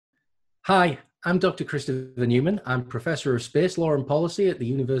Hi, I'm Dr. Christopher Newman. I'm Professor of Space Law and Policy at the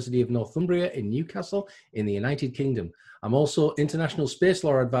University of Northumbria in Newcastle in the United Kingdom. I'm also International Space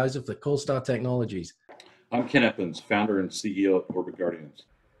Law Advisor for Coalstar Technologies. I'm Ken Eppins, founder and CEO of Orbit Guardians.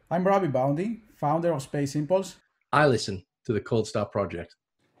 I'm Robbie Boundy, founder of Space Impulse. I listen to the Coalstar Project.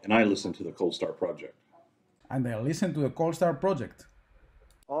 And I listen to the Coalstar Project. And I listen to the Coalstar Project.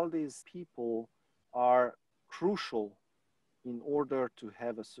 All these people are crucial in order to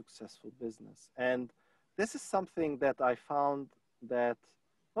have a successful business. And this is something that I found that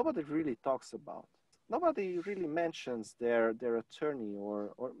nobody really talks about. Nobody really mentions their attorney,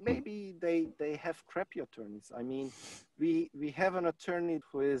 or maybe they have crappy attorneys. I mean, we have an attorney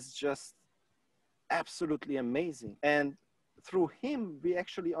who is just absolutely amazing. And through him, we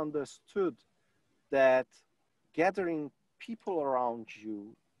actually understood that gathering people around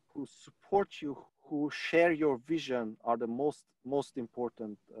you who support you, who share your vision, are the most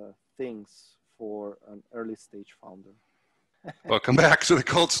important things for an early stage founder. Welcome back to the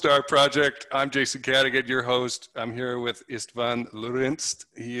Coalstar Project. I'm Jason Cadigan, your host. I'm here with Istvan Lorincz.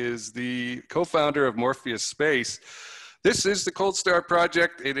 He is the co-founder of Morpheus Space. This is the Coalstar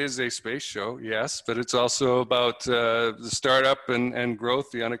Project. It is a space show, yes, but it's also about the startup and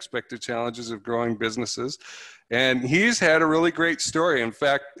growth, the unexpected challenges of growing businesses. And he's had a really great story. In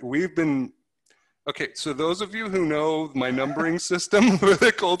fact, we've been, okay, so those of you who know my numbering system for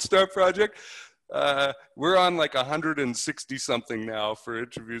the Coalstar Project, we're on like 160 something now for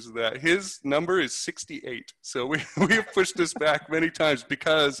interviews of that. His number is 68. So we have pushed this back many times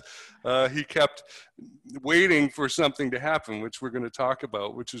because he kept waiting for something to happen, which we're going to talk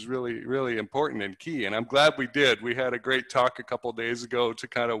about, which is really, really important and key. And I'm glad we did. We had a great talk a couple of days ago to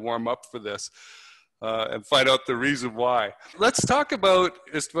kind of warm up for this. And find out the reason why. Let's talk about,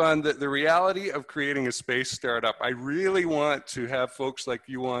 Istvan, the reality of creating a space startup. I really want to have folks like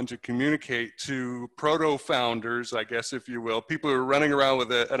you on to communicate to proto-founders, I guess, if you will, people who are running around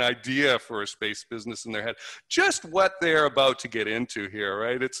with an idea for a space business in their head, just what they're about to get into here,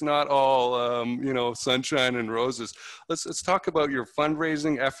 right? It's not all, sunshine and roses. Let's talk about your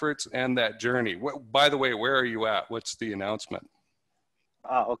fundraising efforts and that journey. By the way, where are you at? What's the announcement?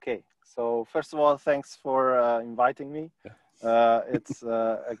 Okay. So first of all, thanks for inviting me. It's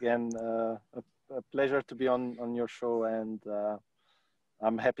again a pleasure to be on your show, and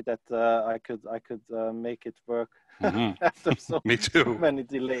I'm happy that I could make it work after so many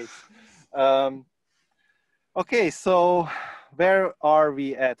delays. Okay, so where are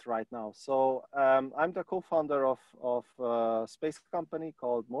we at right now? So I'm the co-founder of a space company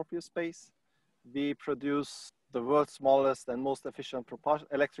called Morpheus Space. We produce the world's smallest and most efficient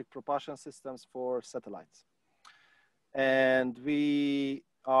electric propulsion systems for satellites. And we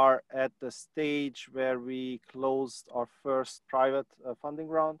are at the stage where we closed our first private funding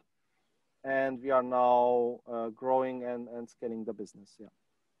round. And we are now growing and scaling the business, yeah.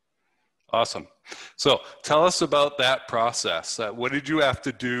 Awesome. So tell us about that process. What did you have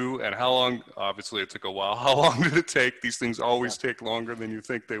to do, and how long? Obviously, it took a while. How long did it take? These things always take longer than you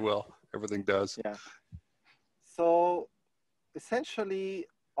think they will. Everything does. Yeah. So essentially,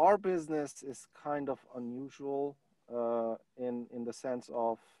 our business is kind of unusual in the sense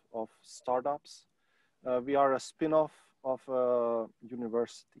of startups. We are a spin-off of a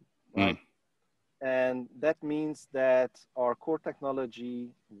university, right? And that means that our core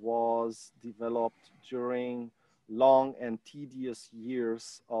technology was developed during long and tedious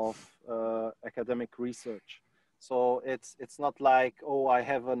years of academic research. So it's not like, oh, I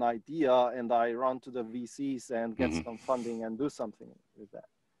have an idea and I run to the VCs and get some funding and do something with that.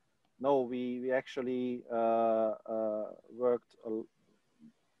 No, we actually worked a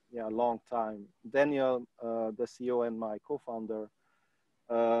long time. Daniel, the CEO and my co-founder,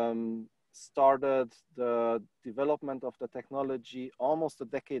 started the development of the technology almost a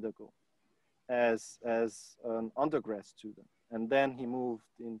decade ago as an undergrad student. And then he moved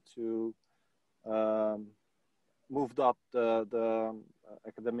up the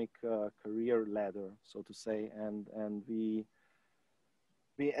academic career ladder, so to say, and we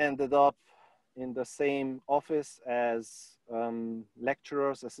ended up in the same office as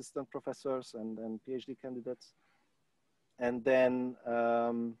lecturers, assistant professors, and PhD candidates. And then,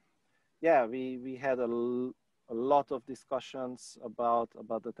 we had a lot of discussions about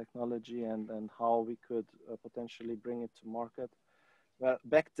the technology and how we could potentially bring it to market. Well,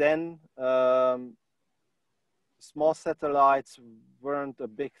 back then, small satellites weren't a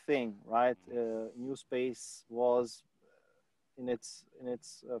big thing, right? New space was in its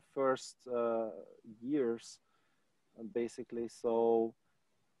first years, basically. So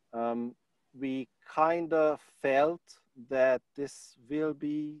we kind of felt that this will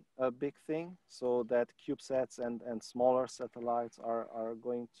be a big thing, so that CubeSats and smaller satellites are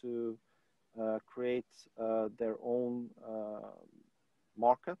going to create their own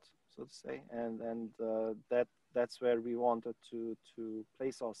market, so to say, and that's where we wanted to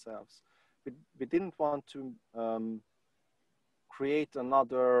place ourselves. We didn't want to create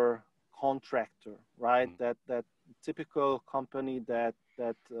another contractor, right? That typical company that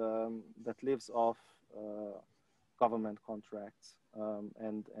lives off government contracts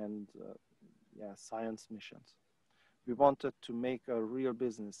and yeah, science missions. We wanted to make a real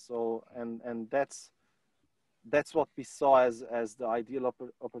business. So and that's what we saw as the ideal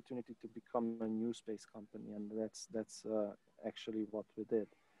opportunity to become a new space company, and that's actually what we did.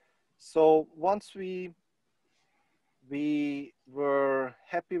 So once we were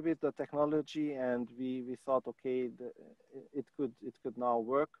happy with the technology and we thought, okay, it could now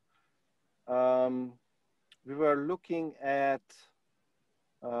work. We were looking at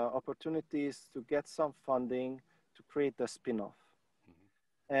opportunities to get some funding to create a spin-off.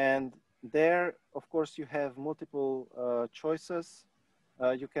 And there, of course, you have multiple choices.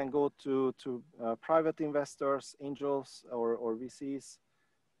 You can go to private investors, angels, or VCs,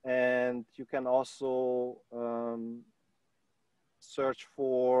 and you can also search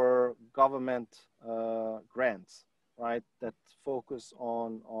for government grants, right, that focus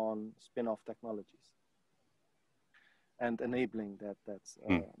on spin-off technologies and enabling that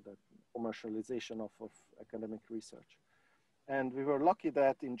commercialization of academic research. And we were lucky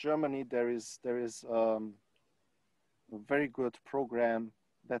that in Germany there is a very good program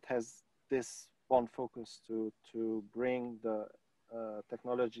that has this one focus to bring the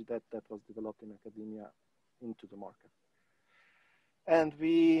technology that was developed in academia into the market. And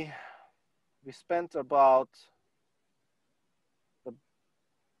we spent about a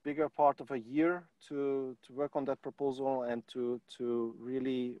bigger part of a year to work on that proposal and to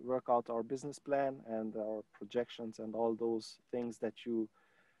really work out our business plan and our projections and all those things that you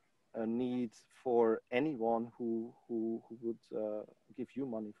need for anyone who would give you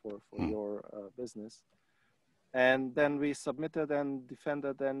money for your business. And then we submitted and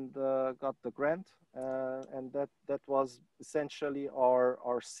defended and got the grant, and that was essentially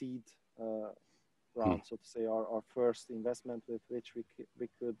our seed round, so to say, our first investment with which we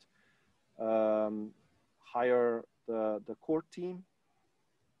could hire the core team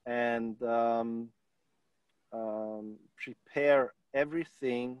and prepare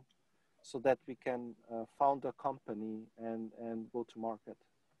everything so that we can found a company and go to market.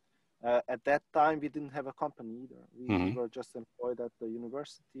 At that time, we didn't have a company either. We were just employed at the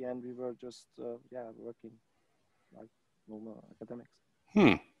university, and we were just working like normal academics.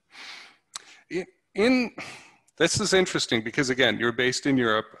 This is interesting because, again, you're based in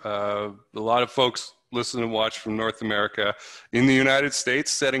Europe. A lot of folks listen and watch from North America. In the United States,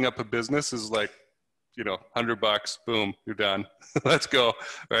 setting up a business is like, you know, $100, boom, you're done. Let's go,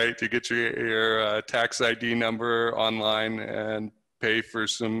 right? You get your tax ID number online and pay for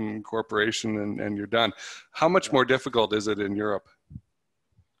some incorporation and you're done. How much more difficult is it in Europe?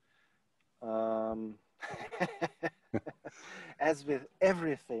 As with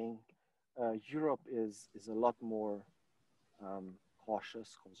everything, Europe is a lot more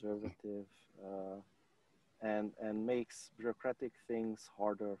cautious, conservative, and makes bureaucratic things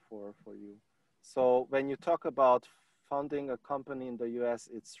harder for you. So when you talk about founding a company in the US,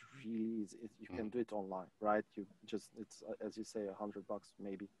 it's really easy. You can do it online, right? It's as you say, $100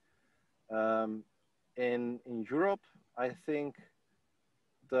 maybe. In Europe, I think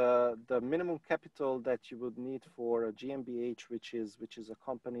the minimum capital that you would need for a GmbH, which is a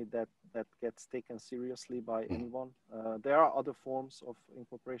company that gets taken seriously by anyone. There are other forms of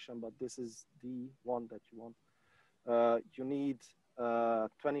incorporation, but this is the one that you want. You need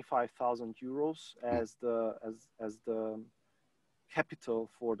 25,000 euros as the capital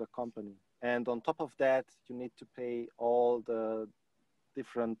for the company, and on top of that, you need to pay all the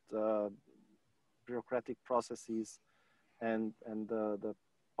different bureaucratic processes and the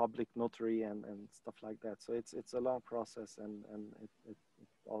public notary and stuff like that. So it's a long process, and it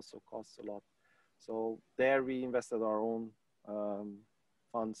also costs a lot. So there we invested our own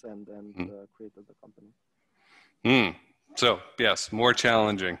funds and created the company. So yes, more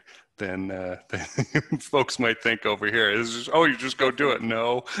challenging than folks might think over here. It's just, oh, you just go do it.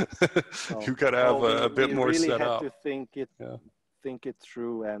 No, you've got to have a bit more really set had up. To think it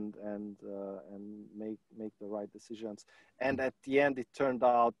through and make the right decisions. And at the end, it turned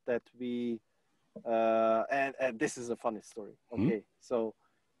out that we and this is a funny story. Okay, so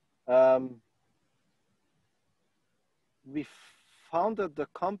we founded the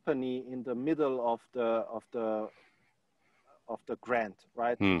company in the middle of the the grant,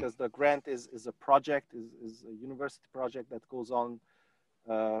 right? Because the grant is a project, is a university project that goes on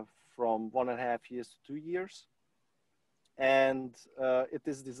from 1.5 years to 2 years. And it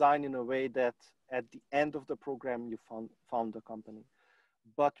is designed in a way that at the end of the program, you found a company.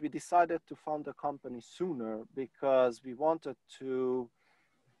 But we decided to found a company sooner because we wanted to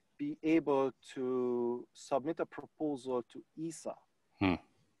be able to submit a proposal to ESA to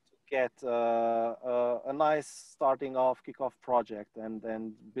get a nice starting off, kickoff project, and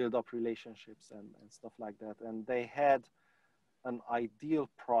then build up relationships and stuff like that. And they had an ideal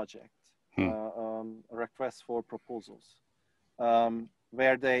project, a request for proposals,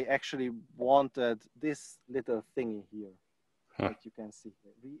 where they actually wanted this little thingy here that you can see.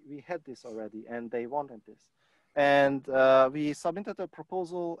 We had this already, and they wanted this. And we submitted a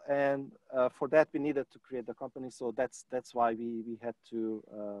proposal, and for that we needed to create the company. So that's why we had to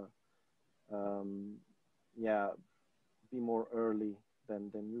be more early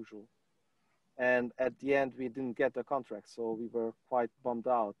than usual. And at the end we didn't get the contract, so we were quite bummed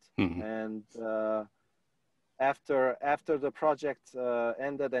out. And after the project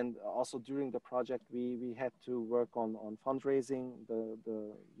ended, and also during the project, we had to work on fundraising,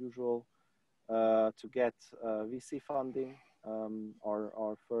 the usual, to get VC funding,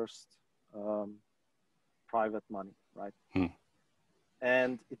 our first private money, right?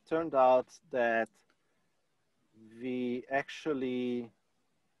 And it turned out that we actually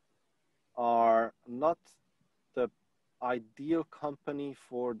are not the ideal company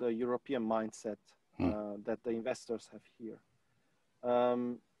for the European mindset that the investors have here.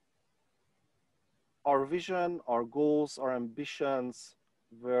 Our vision, our goals, our ambitions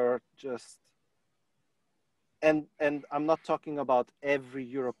were just, and I'm not talking about every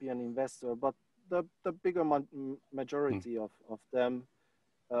European investor, but the bigger majority of them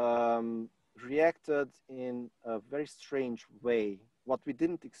reacted in a very strange way, what we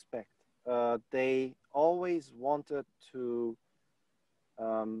didn't expect. They always wanted to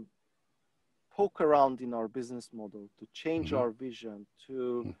poke around in our business model, to change our vision,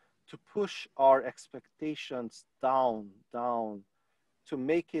 to push our expectations down, to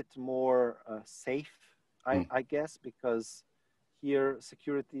make it more safe, I guess, because here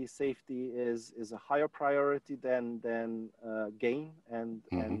security, safety is a higher priority than gain and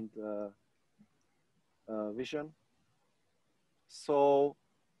vision. So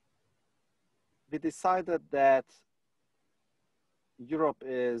we decided that Europe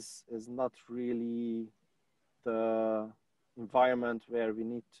is not really the environment where we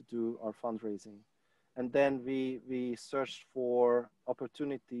need to do our fundraising. And then we searched for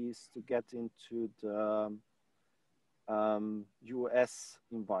opportunities to get into the US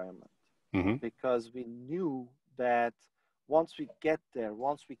environment, because we knew that once we get there,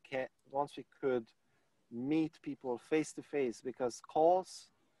 once we could meet people face to face, because calls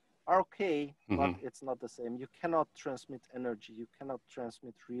are okay, but it's not the same. You cannot transmit energy. You cannot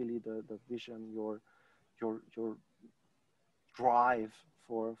transmit really the vision, your drive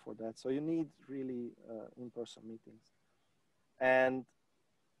for that. So you need really in-person meetings. And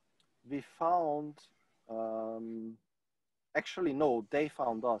we found, actually, no, they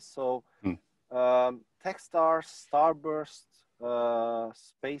found us. So Techstars, Starburst,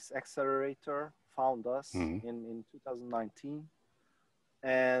 Space Accelerator found us in 2019.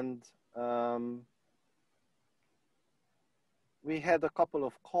 And we had a couple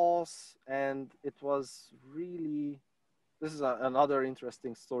of calls, and it was really, this is another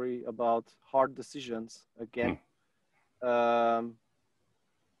interesting story about hard decisions again.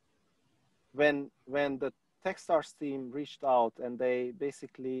 When the Techstars team reached out, and they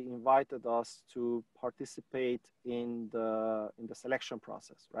basically invited us to participate in the selection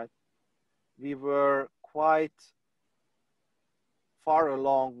process, right? We were quite far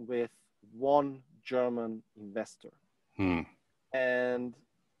along with one German investor. And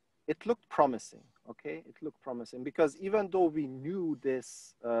it looked promising, okay? It looked promising, because even though we knew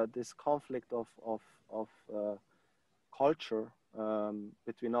this conflict of culture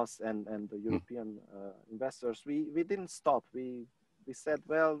between us and the European investors, we didn't stop. We said,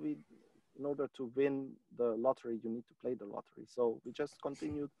 well, in order to win the lottery, you need to play the lottery. So we just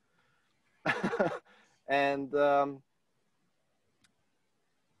continued. And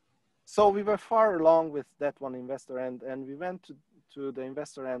so we were far along with that one investor, and we went to the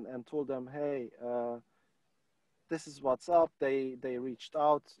investor and told them, hey, this is what's up. They reached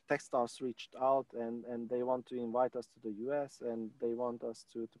out, Techstars reached out, and they want to invite us to the US, and they want us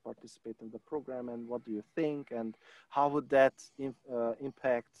to participate in the program. And what do you think? And how would that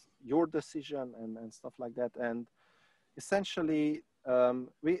impact your decision and stuff like that? And essentially,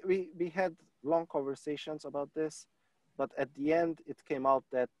 we had long conversations about this. but at the end, it came out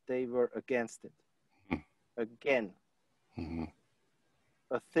that they were against it. Again,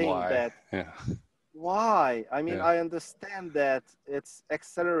 a thing Why? that, Yeah. why? I mean, Yeah. I understand that it's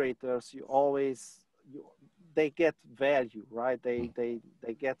accelerators, they get value, right? They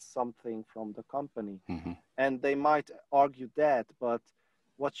get something from the company, and they might argue that, but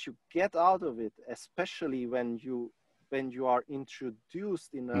what you get out of it, especially when you are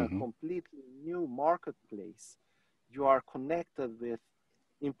introduced in a completely new marketplace, you are connected with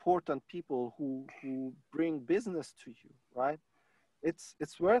important people who bring business to you, right?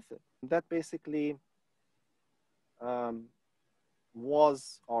 It's worth it. That basically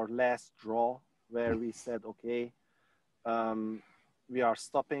was our last draw, where we said, okay, we are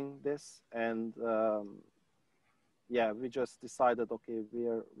stopping this, and yeah, we just decided, okay,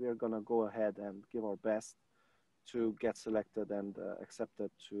 we're gonna go ahead and give our best to get selected and accepted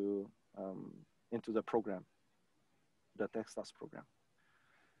to into the program, the Techstars program,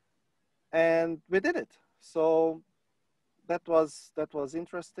 and we did it. So that was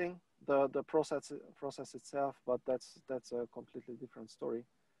interesting, the process itself, but that's a completely different story.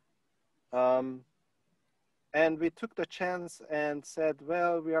 And we took the chance and said,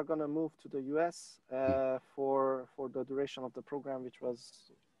 well, we are going to move to the US for the duration of the program, which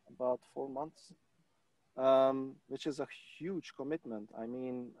was about 4 months, which is a huge commitment. I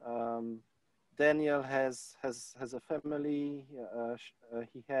mean, Daniel has a family.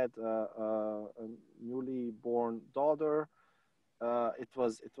 He had a newly born daughter. It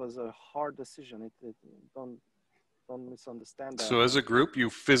was a hard decision. Don't misunderstand that. So as a group, you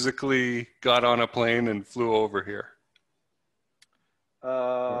physically got on a plane and flew over here?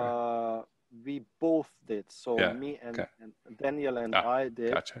 We both did. So yeah. me and, okay. and Daniel and I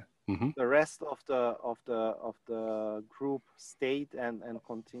did. Gotcha. The rest of the group stayed and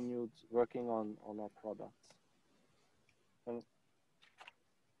continued working on our products.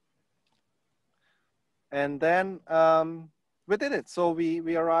 And then we did it. So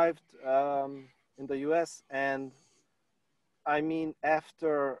we arrived in the US, and I mean,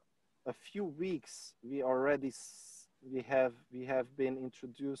 after a few weeks, we have been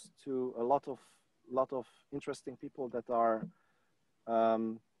introduced to a lot of interesting people that are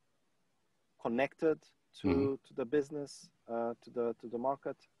connected to the business, to the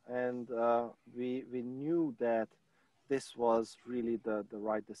market, and we knew that this was really the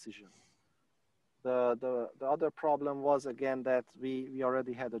right decision. The other problem was, again, that we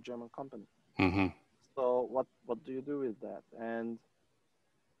already had a German company. So what do you do with that? And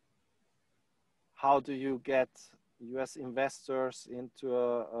how do you get US investors into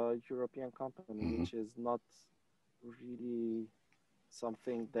a European company, which is not really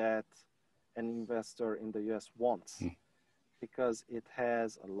something that an investor in the US wants, because it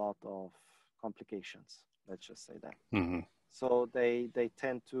has a lot of complications, let's just say that. So they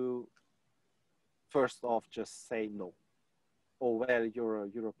tend to, first off, just say no. Oh, well, you're a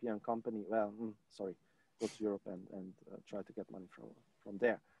European company. Well, sorry, go to Europe and try to get money from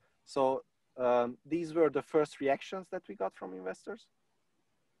there. So these were the first reactions that we got from investors.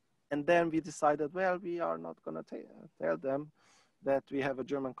 And then we decided, well, we are not going to tell them that we have a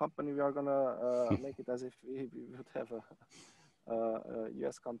German company. We are going to make it as if we would have a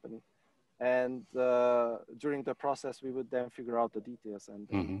US company. And during the process, we would then figure out the details and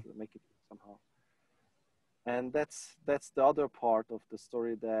make it somehow. And that's the other part of the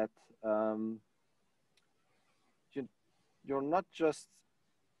story, that you're not just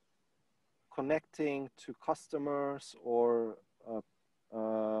connecting to customers or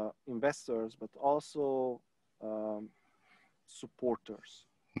investors, but also supporters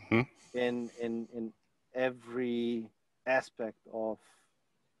in every aspect of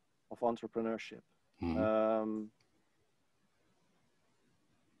entrepreneurship.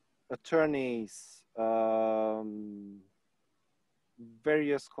 Attorneys,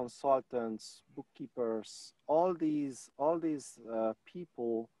 various consultants, bookkeepers, all these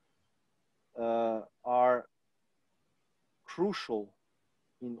people are crucial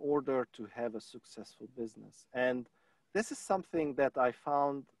in order to have a successful business. And this is something that I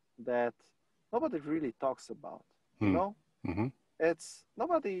found that nobody really talks about, you know? It's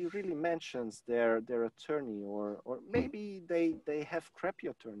nobody really mentions their attorney, or maybe they have crappy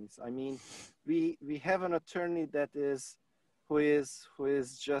attorneys. I mean, we have an attorney who is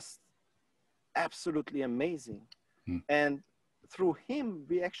just absolutely amazing, and through him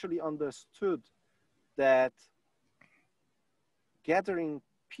we actually understood that gathering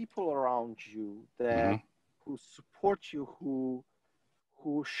people around you that who support you, who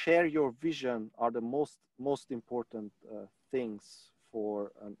share your vision, are the most important things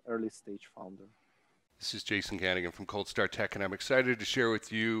for an early stage founder. This is Jason Gannigan from Cold Star Tech, and I'm excited to share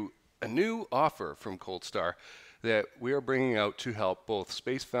with you a new offer from Cold Star that we are bringing out to help both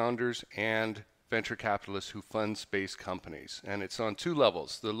space founders and venture capitalists who fund space companies. And it's on two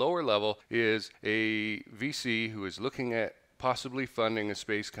levels. The lower level is a VC who is looking at possibly funding a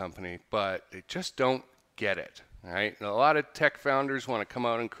space company, but they just don't get it. Right? And a lot of tech founders want to come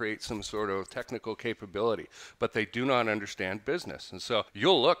out and create some sort of technical capability, but they do not understand business. And so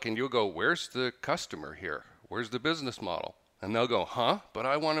you'll look and you'll go, where's the customer here? Where's the business model? And they'll go, but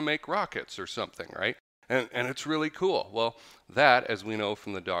I want to make rockets or something, right? And it's really cool. Well, that, as we know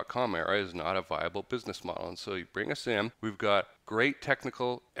from the dot-com era, is not a viable business model. And so you bring us in. We've got great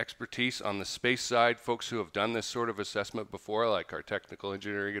technical expertise on the space side, folks who have done this sort of assessment before, like our technical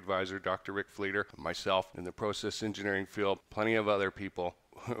engineering advisor, Dr. Rick Fleeter, myself in the process engineering field, plenty of other people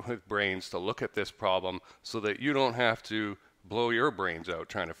with brains to look at this problem so that you don't have to blow your brains out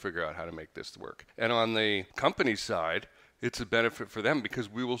trying to figure out how to make this work. And on the company side, it's a benefit for them because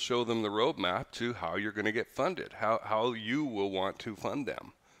we will show them the roadmap to how you're going to get funded, how you will want to fund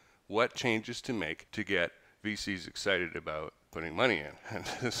them, what changes to make to get VCs excited about putting money in.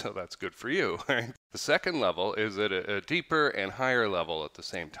 And so that's good for you. Right? The second level is at a deeper and higher level at the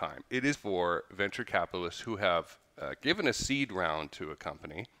same time. It is for venture capitalists who have given a seed round to a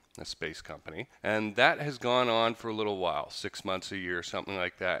company, a space company, and that has gone on for a little while, 6 months, a year, something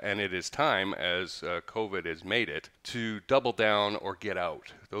like that. And it is time, as COVID has made it, to double down or get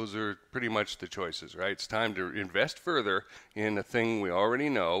out. Those are pretty much the choices, right? It's time to invest further in a thing we already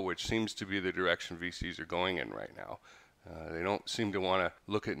know, which seems to be the direction VCs are going in right now. They don't seem to want to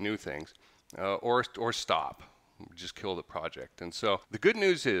look at new things or stop, just kill the project. And so the good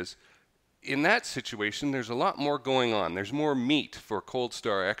news is, in that situation, there's a lot more going on. There's more meat for Cold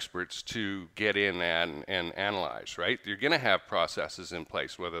Star experts to get in and analyze, right? You're going to have processes in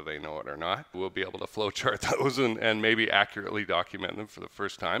place, whether they know it or not. We'll be able to flowchart those and maybe accurately document them for the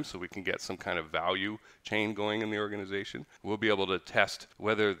first time so we can get some kind of value chain going in the organization. We'll be able to test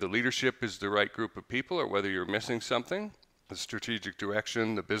whether the leadership is the right group of people or whether you're missing something, the strategic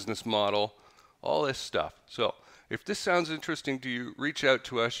direction, the business model, all this stuff. So if this sounds interesting to you, reach out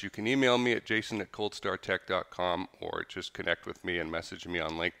to us. You can email me at jason@coldstartech.com or just connect with me and message me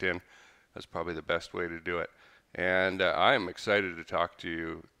on LinkedIn. That's probably the best way to do it. And I am excited to talk to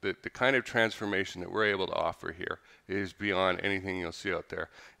you. The kind of transformation that we're able to offer here is beyond anything you'll see out there.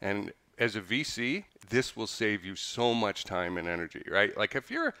 And as a VC, this will save you so much time and energy, right? Like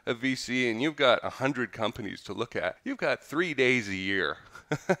if you're a VC and you've got 100 companies to look at, you've got 3 days a year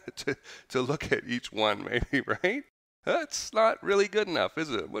to look at each one maybe, right? That's not really good enough, is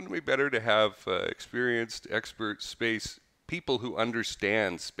it? Wouldn't it be better to have experienced, expert space people who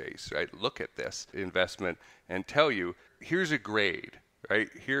understand space, right? Look at this investment and tell you, here's a grade, right?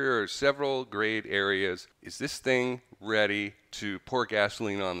 Here are several grade areas. Is this thing ready to pour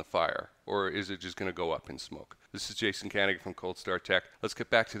gasoline on the fire, or is it just going to go up in smoke? This is Jason Gannigan from Cold Star Tech. Let's get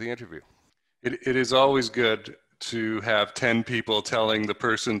back to the interview. It is always good to have 10 people telling the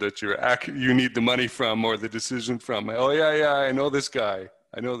person that you need the money from or the decision from, oh, yeah, I know this guy.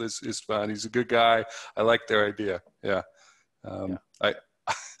 I know this Istvan. He's a good guy. I like their idea. Yeah. I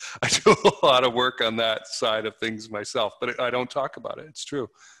do a lot of work on that side of things myself, but I don't talk about it. It's true.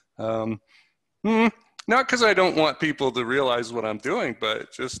 Not because I don't want people to realize what I'm doing,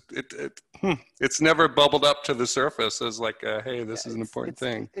 but just it's never bubbled up to the surface as like, hey, this is an important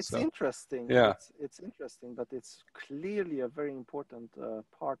thing. It's interesting. Yeah, it's interesting, but it's clearly a very important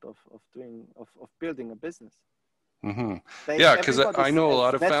part of building a business. Mm-hmm. Yeah, because I know a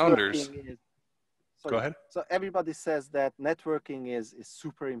lot of founders. Go ahead. So everybody says that networking is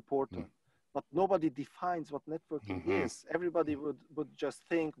super important. But nobody defines what networking is. Everybody would just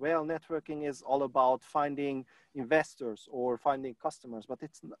think, well, networking is all about finding investors or finding customers, but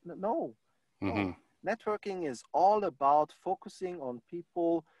it's no. Networking is all about focusing on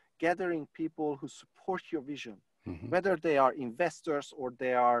people, gathering people who support your vision, whether they are investors or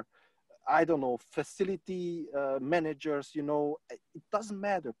they are, I don't know, facility managers, you know, it doesn't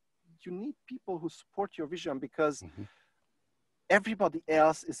matter. You need people who support your vision because everybody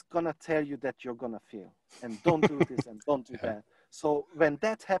else is going to tell you that you're going to fail and don't do this and don't do that. So when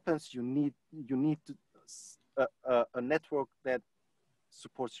that happens, you need a network that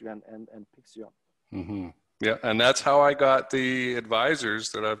supports you and picks you up. Yeah, and that's how I got the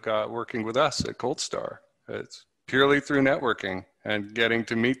advisors that I've got working with us at Cold Star. It's purely through networking and getting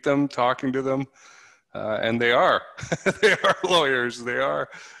to meet them, talking to them. And they are lawyers, they are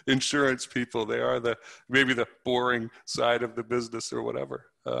insurance people, they are maybe the boring side of the business or whatever.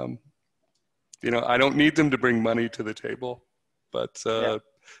 You know, I don't need them to bring money to the table, but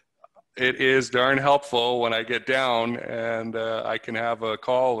it is darn helpful when I get down and I can have a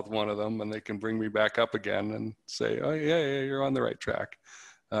call with one of them and they can bring me back up again and say, oh yeah, you're on the right track.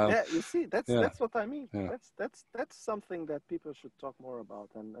 Yeah, you see, that's what I mean. Yeah. That's something that people should talk more about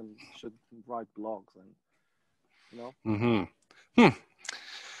and should write blogs and, you know. Mm-hmm.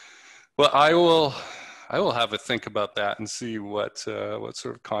 Well, I will have a think about that and see what sort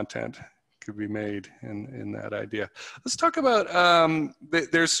of content could be made in that idea. Let's talk about,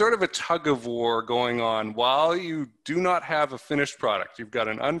 there's sort of a tug of war going on while you do not have a finished product. You've got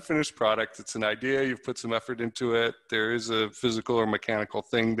an unfinished product. It's an idea. You've put some effort into it. There is a physical or mechanical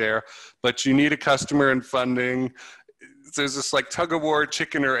thing there, but you need a customer and funding. There's this like tug of war,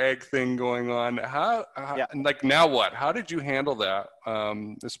 chicken or egg thing going on. Like now what? How did you handle that?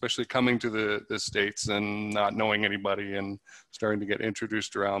 Especially coming to the States and not knowing anybody and starting to get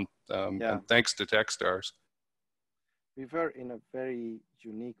introduced around. And thanks to Techstars. We were in a very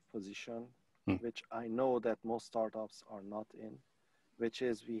unique position, which I know that most startups are not in, which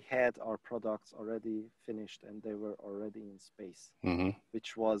is we had our products already finished and they were already in space,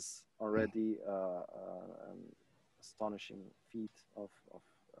 which was already an astonishing feat of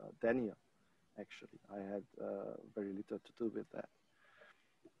Daniel. Actually, I had very little to do with that.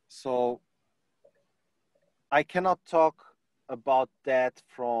 So I cannot talk about that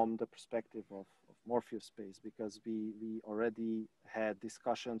from the perspective of Morpheus Space, because we already had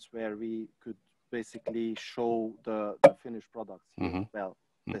discussions where we could basically show the finished products. Well,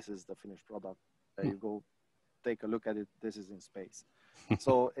 this is the finished product. There you go. Take a look at it. This is in space.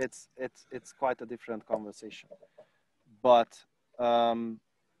 So it's quite a different conversation. But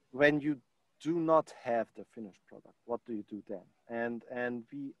when you do not have the finished product, what do you do then? And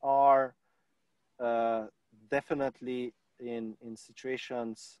we are definitely in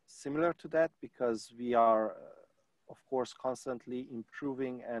situations similar to that, because we are, of course, constantly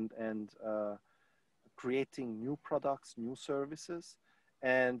improving and creating new products, new services.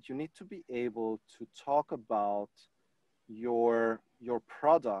 And you need to be able to talk about your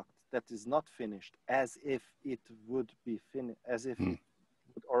product that is not finished as if it would be finished, as if it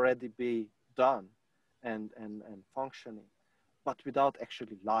would already be done and functioning, but without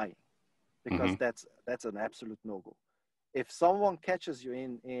actually lying, because that's an absolute no-go. If someone catches you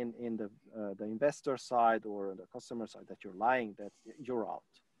in the investor side or the customer side that you're lying, that you're out.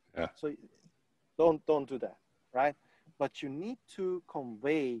 Yeah. So don't do that, right? But you need to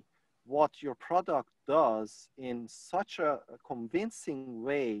convey what your product does in such a convincing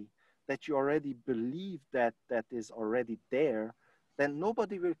way that you already believe that is already there, then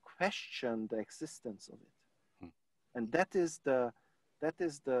nobody will question the existence of it. And that is the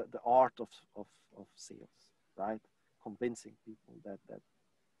art of sales, right? Convincing people that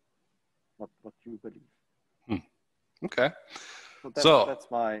what you believe. Okay. So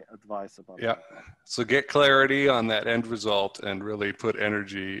that's my advice about that. So get clarity on that end result and really put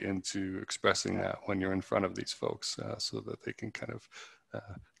energy into expressing that when you're in front of these folks, so that they can kind of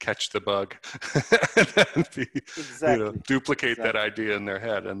catch the bug and then duplicate that idea in their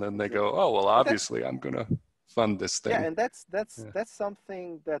head, and then they go, oh well, obviously I'm gonna fund this thing. Yeah, and that's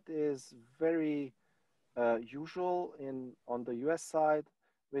something that is very usual on the US side,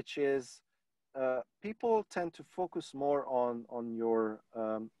 which is people tend to focus more on your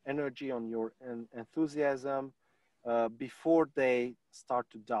energy, on your enthusiasm before they start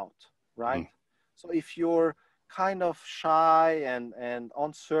to doubt, right? So if you're kind of shy and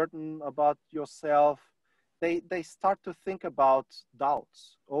uncertain about yourself, they start to think about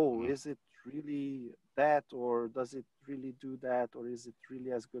doubts. Oh, is it really that, or does it really do that, or is it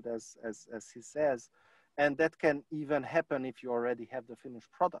really as good as he says? And that can even happen if you already have the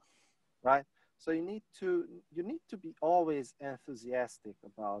finished product, right? So you need to be always enthusiastic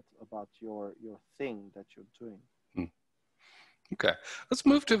about your thing that you're doing. Okay, let's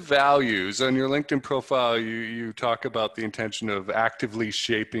move to values. On your LinkedIn profile, you talk about the intention of actively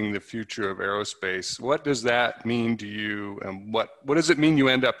shaping the future of aerospace. What does that mean to you, and what does it mean you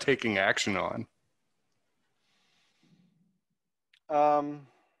end up taking action on?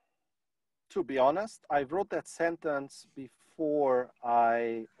 To be honest, I wrote that sentence before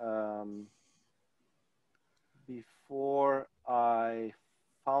I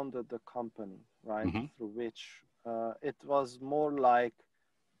founded the company, right? Through which it was more like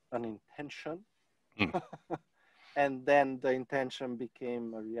an intention, and then the intention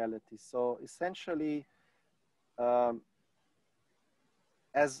became a reality. So essentially,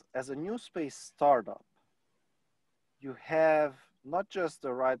 as a new space startup, you have not just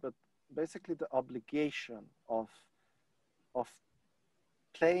the right, but basically the obligation of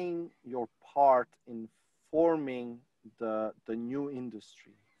playing your part in forming the new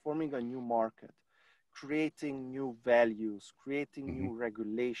industry, forming a new market, creating new values, creating new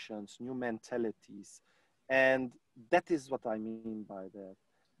regulations, new mentalities. And that is what I mean by that,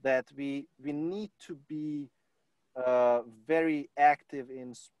 that we need to be very active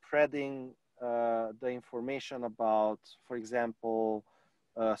in spreading the information about, for example,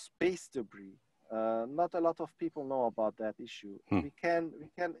 space debris. Not a lot of people know about that issue. We can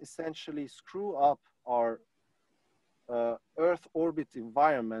essentially screw up our Earth orbit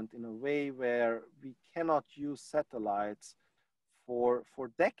environment in a way where we cannot use satellites for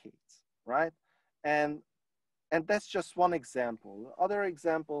decades, right? And that's just one example. Other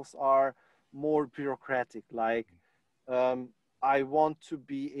examples are more bureaucratic, like I want to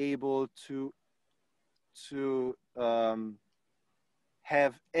be able to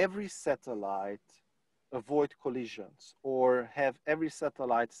have every satellite avoid collisions, or have every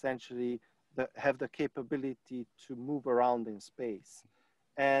satellite essentially have the capability to move around in space.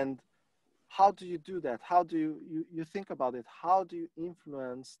 And how do you do that? How do you think about it? How do you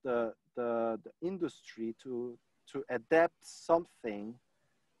influence the industry to adapt something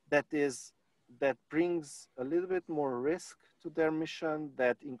that brings a little bit more risk to their mission,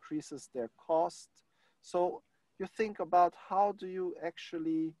 that increases their cost? So you think about how do you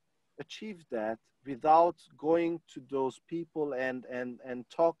actually achieve that without going to those people and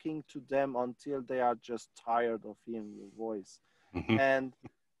talking to them until they are just tired of hearing your voice. And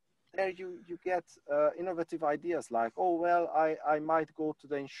there you get innovative ideas like, oh, well, I might go to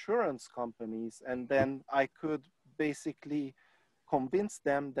the insurance companies, and then I could basically convince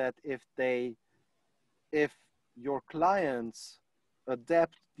them that if your clients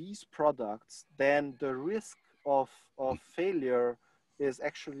adapt these products, then the risk of failure is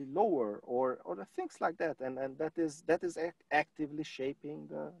actually lower, or things like that. And that is actively shaping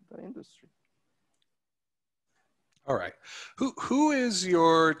the industry. All right. Who is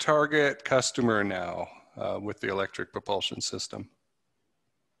your target customer now with the electric propulsion system?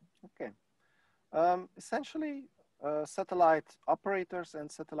 Okay. Essentially, satellite operators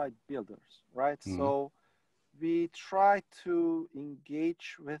and satellite builders, right? So we try to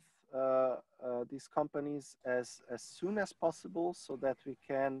engage with these companies as soon as possible, so that we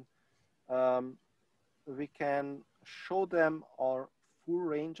can show them our full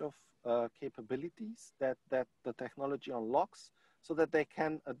range of capabilities that the technology unlocks, so that they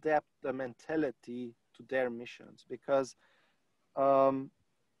can adapt the mentality to their missions. Because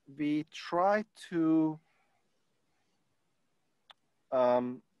we try to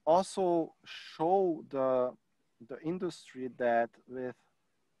also show the industry that with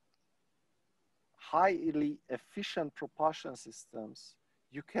highly efficient propulsion systems,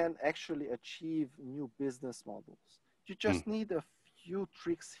 you can actually achieve new business models. You just need a few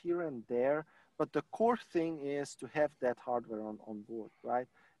tricks here and there, but the core thing is to have that hardware on board, right?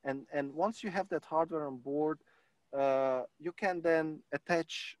 And once you have that hardware on board, you can then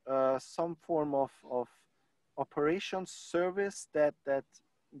attach some form of operations service that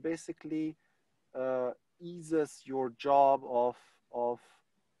basically eases your job of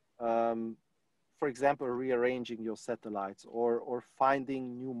for example, rearranging your satellites, or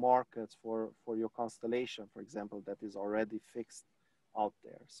finding new markets for your constellation, for example, that is already fixed out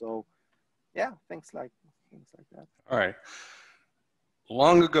there. So yeah, things like that. All right.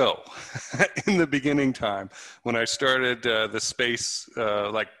 Long ago, in the beginning time, when I started the space,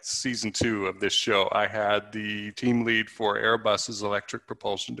 like season 2 of this show, I had the team lead for Airbus's electric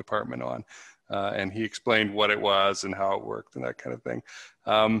propulsion department on, and he explained what it was and how it worked and that kind of thing.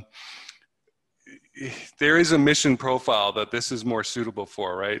 There is a mission profile that this is more suitable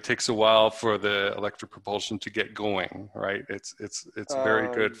for, right? It takes a while for the electric propulsion to get going, right? It's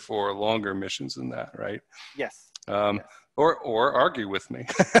very good for longer missions than that, right? Yes. Yes. Or argue with me.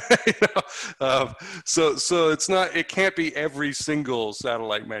 So it's not, it can't be every single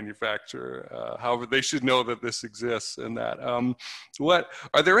satellite manufacturer. However, they should know that this exists and that. What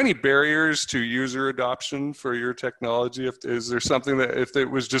are there any barriers to user adoption for your technology? Is there something that if it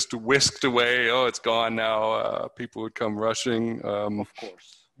was just whisked away, oh, it's gone now, people would come rushing? Of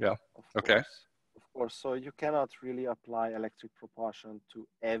course. Yeah. Of Okay. course. Of course. So you cannot really apply electric propulsion to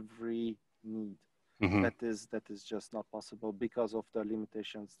every need. That is just not possible because of the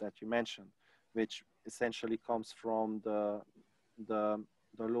limitations that you mentioned, which essentially comes from the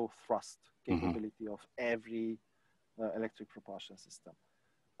low thrust capability of every electric propulsion system.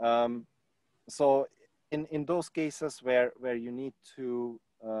 So in those cases where you need to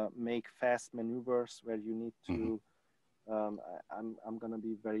make fast maneuvers, where you need to I'm going to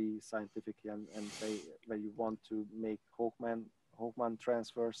be very scientific and say where you want to make Hoffman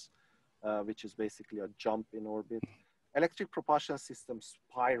transfers, which is basically a jump in orbit. electric propulsion systems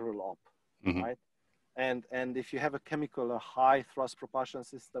spiral up, right? And if you have a chemical, a high thrust propulsion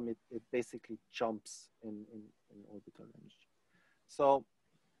system, it basically jumps in orbital range. So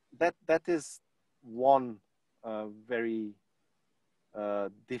that is one very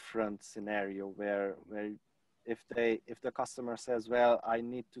different scenario where if the customer says, well, I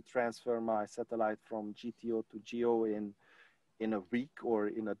need to transfer my satellite from GTO to GEO in a week or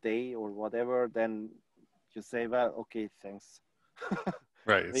in a day or whatever, then you say, well, okay, thanks.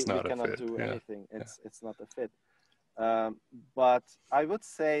 Right, it's we not a cannot fit. do Yeah. anything. It's not a fit. But I would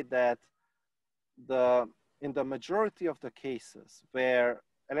say that in the majority of the cases where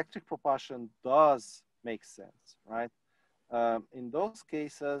electric propulsion does make sense, right? In those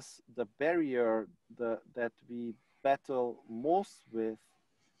cases, the barrier that we battle most with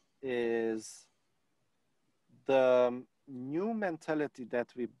is the new mentality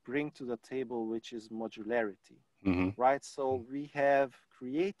that we bring to the table, which is modularity, right? So we have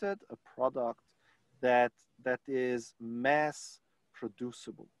created a product that is mass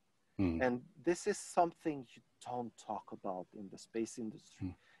producible. And this is something you don't talk about in the space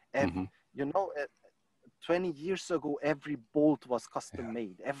industry. You know, 20 years ago, every bolt was custom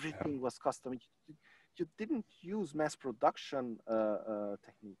made. Everything was custom. You didn't use mass production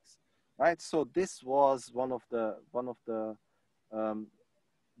techniques, right? So this was one of the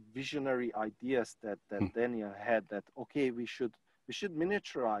visionary ideas that Daniel had, that okay, we should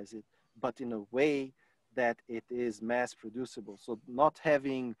miniaturize it, but in a way that it is mass producible. So not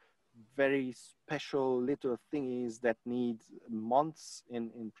having very special little thingies that need months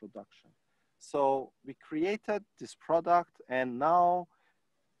in production. So we created this product, and now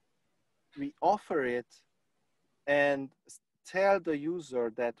we offer it and tell the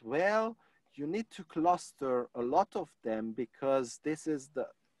user that, well, you need to cluster a lot of them because this is the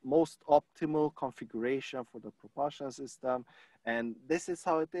most optimal configuration for the propulsion system. And this is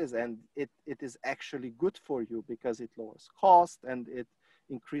how it is. And it is actually good for you because it lowers cost and it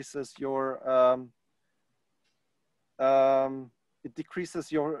increases your, it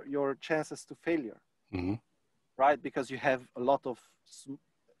decreases your chances to failure, right? Because you have a lot of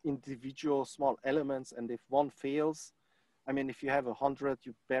individual small elements, and if one fails, I mean, if you have 100,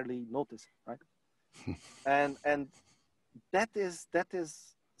 you barely notice it, right? and that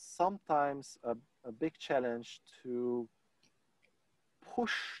is sometimes a big challenge to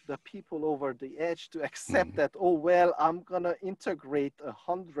push the people over the edge to accept that, oh, well, I'm gonna integrate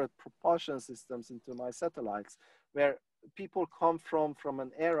 100 propulsion systems into my satellites, where people come from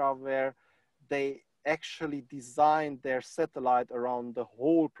an era where they actually designed their satellite around the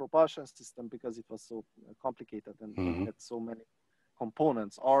whole propulsion system because it was so complicated and had so many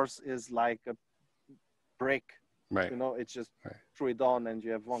components. Ours is like a brick, right? You know, it's just throw it on and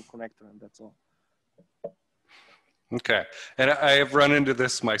you have one connector and that's all. Okay, and I have run into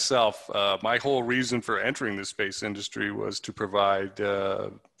this myself. My whole reason for entering the space industry was to provide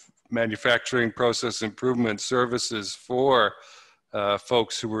manufacturing process improvement services for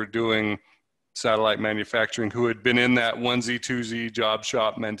folks who were doing satellite manufacturing, who had been in that 1Z, 2Z job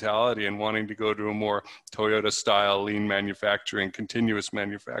shop mentality and wanting to go to a more Toyota style lean manufacturing, continuous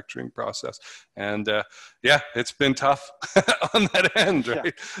manufacturing process. And yeah, it's been tough on that end,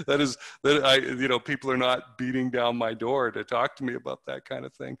 right? Yeah. People are not beating down my door to talk to me about that kind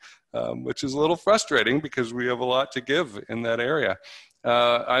of thing, which is a little frustrating because we have a lot to give in that area.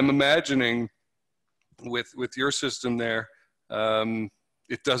 I'm imagining with your system there,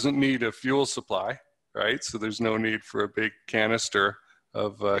 it doesn't need a fuel supply, right? So there's no need for a big canister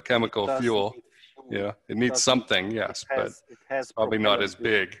of chemical fuel. Yeah, it needs something, yes, but it's probably not as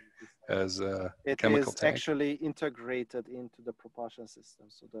big as a chemical tank. It is actually integrated into the propulsion system.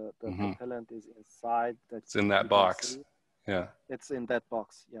 So the propellant is inside. It's in that box. Yeah. It's in that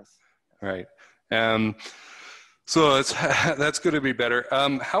box, yes. Right. So that's going to be better.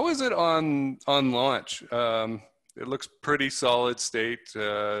 How is it on launch? It looks pretty solid state.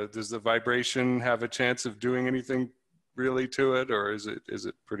 Does the vibration have a chance of doing anything really to it, or is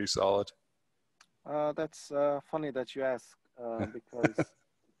it pretty solid? That's funny that you ask, because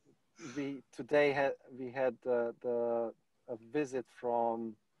we had a visit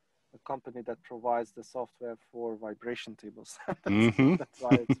from a company that provides the software for vibration tables. That's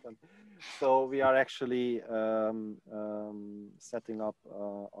why it's fun. So we are actually setting up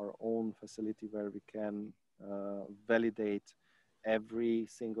our own facility where we can validate every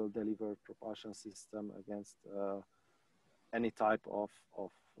single delivered propulsion system against any type of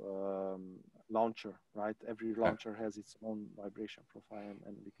launcher, right? Every launcher has its own vibration profile,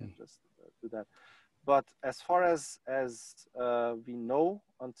 and we can just do that. But as far as we know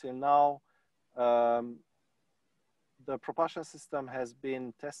until now, the propulsion system has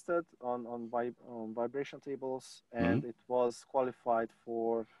been tested on vibration tables, and it was qualified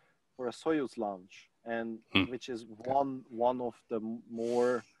for a Soyuz launch, and which is one of the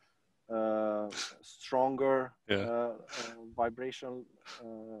more stronger vibration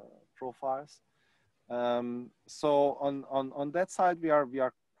profiles. So on that side, we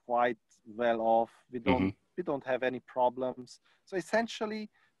are quite well off. We don't have any problems. So essentially,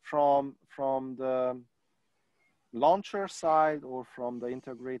 from the launcher side or from the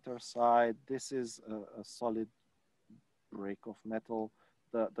integrator side, this is a solid brick of metal.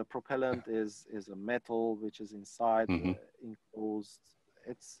 The propellant is a metal which is inside enclosed.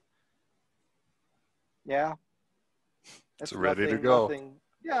 It's ready to go.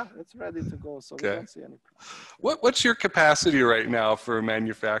 It's ready to go. So we don't see any problems. What's your capacity right now for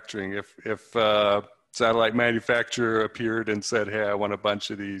manufacturing? If satellite manufacturer appeared and said, "Hey, I want a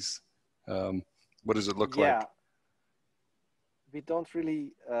bunch of these," what does it look like? We don't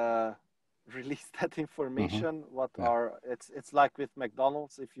really release that information. It's like with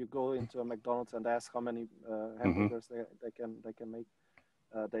McDonald's. If you go into a McDonald's and ask how many hamburgers they can make,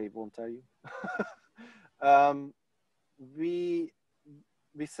 they won't tell you.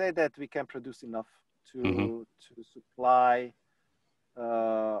 We say that we can produce enough to supply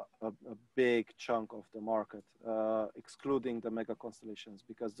a big chunk of the market, excluding the mega constellations,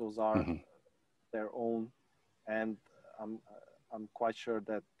 because those are their own, and I'm quite sure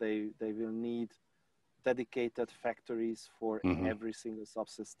that they will need dedicated factories for every single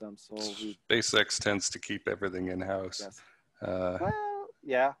subsystem. So SpaceX tends to keep everything in house.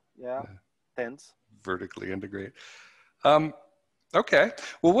 Yes. Tends vertically integrate. Okay.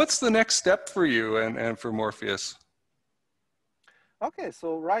 Well, what's the next step for you and for Morpheus? Okay,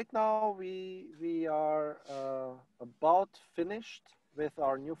 so right now we are about finished with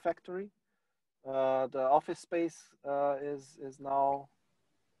our new factory. The office space is now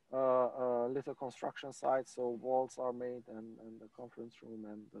a little construction site, so walls are made and the conference room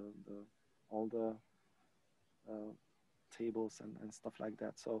and all the tables and stuff like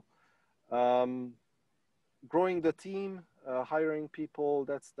that. So growing the team, hiring people,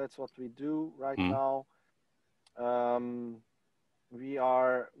 that's what we do right now. We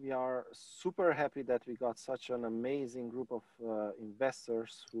are super happy that we got such an amazing group of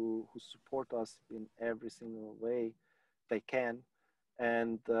investors who support us in every single way they can,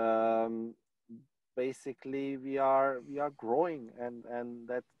 and basically we are growing, and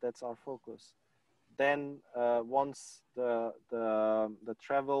that's our focus. Then once the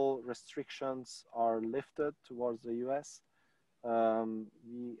travel restrictions are lifted towards the US,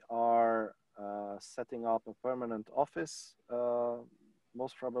 we are setting up a permanent office,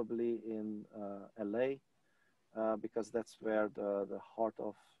 most probably in LA, because that's where the heart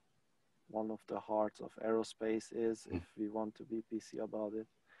of one of the hearts of aerospace is, if we want to be PC about it,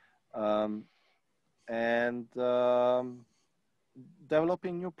 and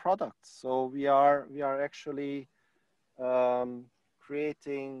developing new products. So we are actually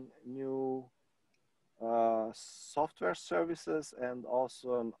creating new software services and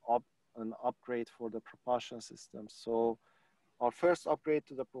also an upgrade for the propulsion system. So our first upgrade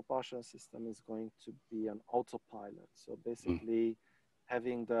to the propulsion system is going to be an autopilot. So basically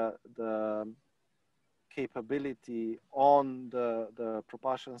having the capability on the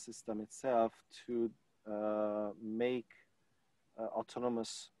propulsion system itself to make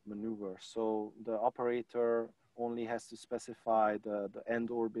autonomous maneuver. So the operator only has to specify the end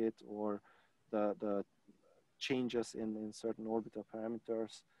orbit or the changes in certain orbital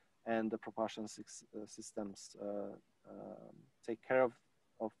parameters, and the propulsion systems take care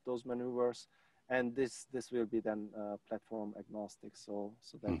of those maneuvers, and this will be then platform agnostic, so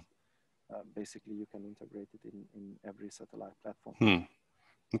that basically you can integrate it in every satellite platform.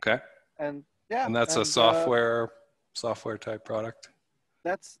 Okay. And that's a software type product.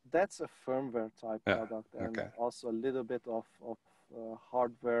 That's a firmware type product, and also a little bit of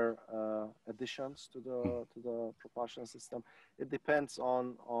hardware additions to the propulsion system. It depends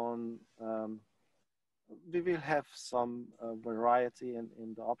on we will have some variety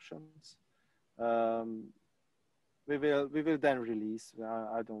in the options. We will then release.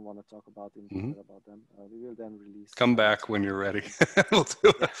 I don't want to talk about in detail about them. We will then release. Come back when you're ready. we'll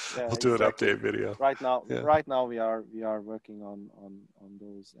do an update video. Right now we are working on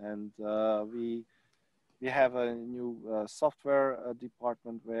those, and we have a new software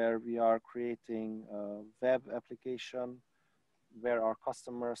department where we are creating a web application where our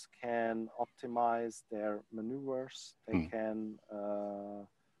customers can optimize their maneuvers.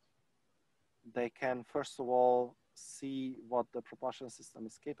 They can first of all see what the propulsion system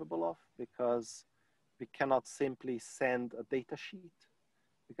is capable of, because we cannot simply send a data sheet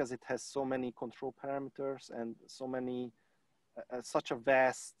because it has so many control parameters and so many, such a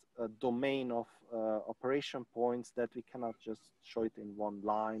vast domain of operation points that we cannot just show it in one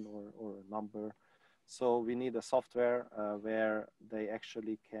line or a number. So we need a software where they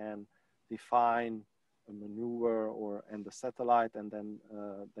actually can define a maneuver and the satellite, and then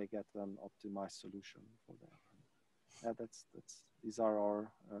they get an optimized solution for that. Yeah, these are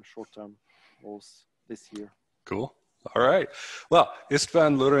our short-term goals this year. Cool. All right. Well,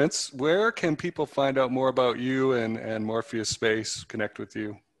 Istvan Lorincz, where can people find out more about you and Morpheus Space, connect with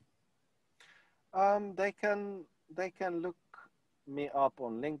you? They can look me up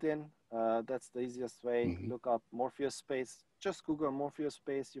on LinkedIn. That's the easiest way. Mm-hmm. Look up Morpheus Space. Just Google Morpheus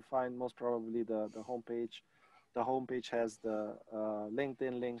Space. You find most probably the homepage. The homepage has the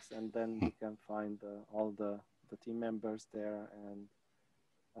LinkedIn links, and then you can find all the team members there. And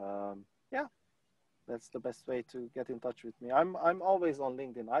yeah, that's the best way to get in touch with me. I'm always on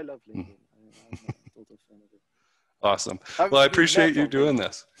LinkedIn. I love LinkedIn. I'm a total fan of it. Awesome. Well, I appreciate you doing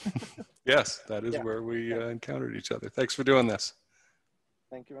this. Yes, that is where we encountered each other. Thanks for doing this.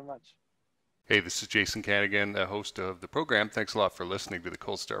 Thank you very much. Hey, this is Jason Cadigan, the host of the program. Thanks a lot for listening to the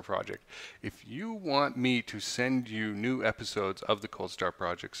Cold Star Project. If you want me to send you new episodes of the Cold Star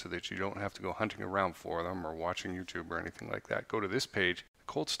Project so that you don't have to go hunting around for them or watching YouTube or anything like that, go to this page,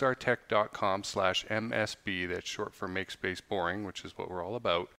 coldstartech.com/MSB. That's short for Make Space Boring, which is what we're all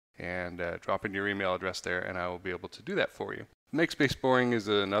about. And drop in your email address there, and I will be able to do that for you. Make Space Boring is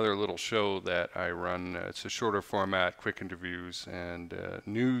another little show that I run. It's a shorter format, quick interviews, and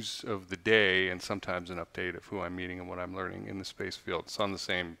news of the day, and sometimes an update of who I'm meeting and what I'm learning in the space field. It's on the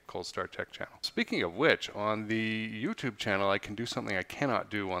same Cold Star Tech channel. Speaking of which, on the YouTube channel, I can do something I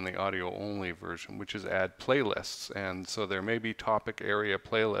cannot do on the audio-only version, which is add playlists. And so there may be topic area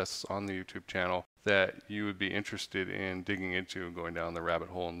playlists on the YouTube channel that you would be interested in digging into and going down the rabbit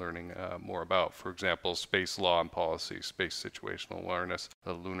hole and learning more about. For example, space law and policy, space situational awareness,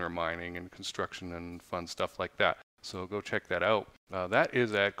 lunar mining and construction and fun stuff like that. So go check that out. That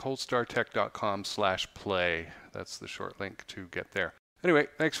is at coldstartech.com/play. That's the short link to get there. Anyway,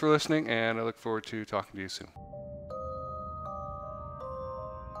 thanks for listening, and I look forward to talking to you soon.